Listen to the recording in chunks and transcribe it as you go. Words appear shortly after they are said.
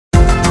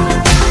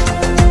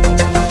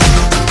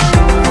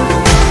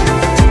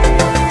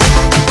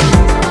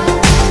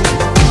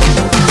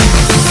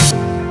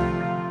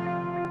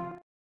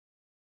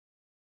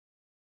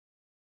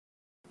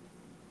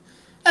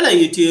Hello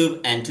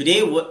YouTube, and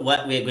today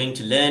what we're going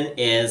to learn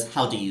is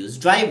how to use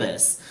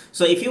drivers.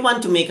 So if you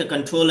want to make a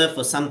controller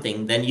for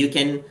something, then you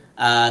can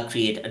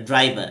create a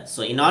driver.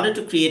 So in order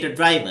to create a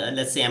driver,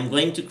 let's say I'm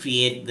going to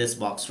create this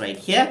box right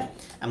here.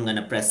 I'm going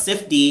to press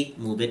Shift D,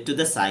 move it to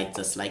the side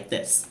just like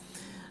this.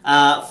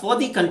 For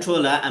the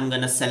controller, I'm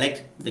going to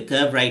select the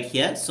curve right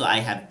here. So I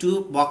have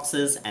two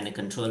boxes and a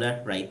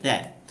controller right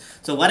there.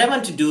 So what I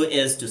want to do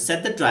is to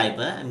set the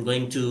driver. I'm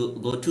going to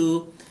go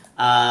to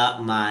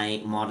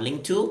my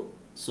modeling tool.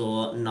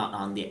 So not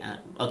on the,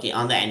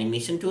 on the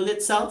animation tool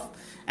itself.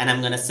 And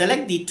I'm going to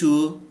select the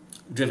two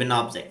driven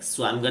objects.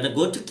 So I'm going to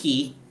go to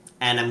key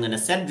and I'm going to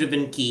set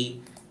driven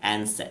key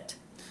and set.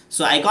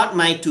 So I got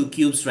my two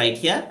cubes right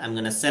here. I'm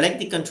going to select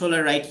the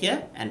controller right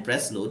here and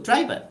press load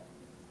driver.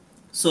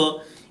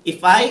 So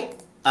if I,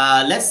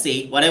 let's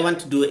say what I want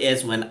to do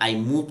is when I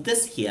move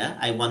this here,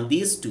 I want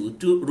these two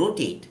to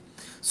rotate.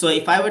 So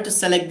if I were to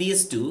select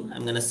these two,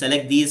 I'm going to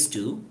select these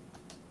two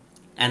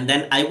and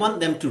then I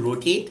want them to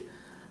rotate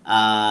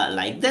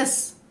like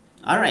this.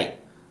 All right.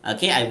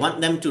 Okay, I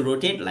want them to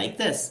rotate like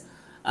this.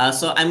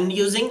 So I'm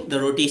using the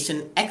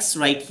rotation X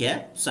right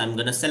here. So I'm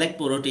going to select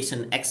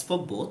rotation X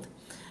for both.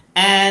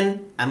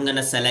 And I'm going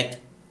to select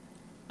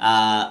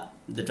the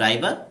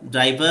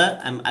driver.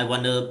 I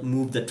want to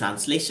move the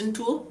translation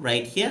tool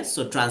right here.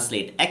 So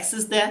translate X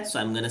is there. So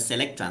I'm going to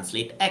select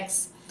translate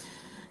X.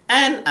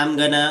 And I'm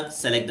going to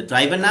select the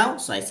driver now.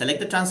 So I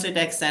select the translate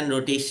X and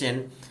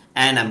rotation.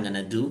 And I'm going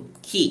to do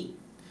key.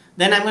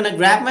 Then I'm going to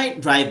grab my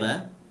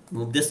driver,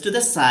 move this to the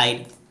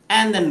side,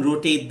 and then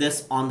rotate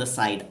this on the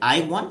side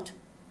I want.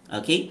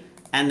 Okay,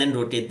 and then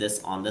rotate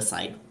this on the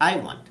side I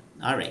want.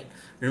 All right.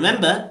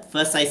 Remember,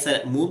 first I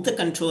said move the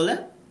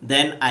controller,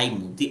 then I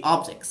move the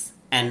objects.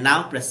 And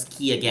now press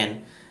key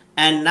again.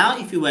 And now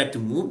if you were to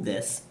move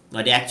this,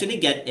 what you actually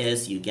get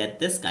is you get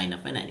this kind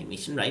of an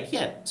animation right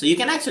here. So you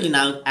can actually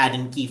now add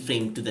in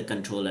keyframe to the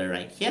controller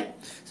right here.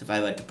 So if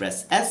I were to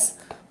press S,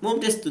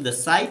 move this to the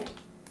side,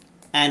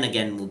 and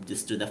again move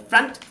this to the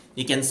front,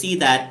 you can see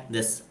that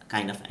this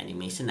kind of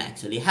animation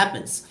actually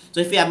happens.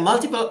 So if you have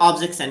multiple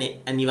objects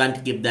and you want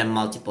to give them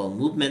multiple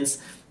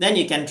movements, then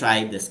you can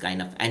try this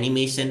kind of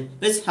animation,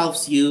 which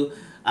helps you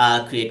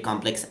create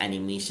complex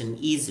animation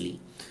easily.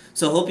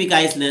 So hope you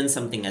guys learned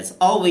something as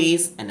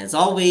always, and as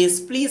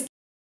always, please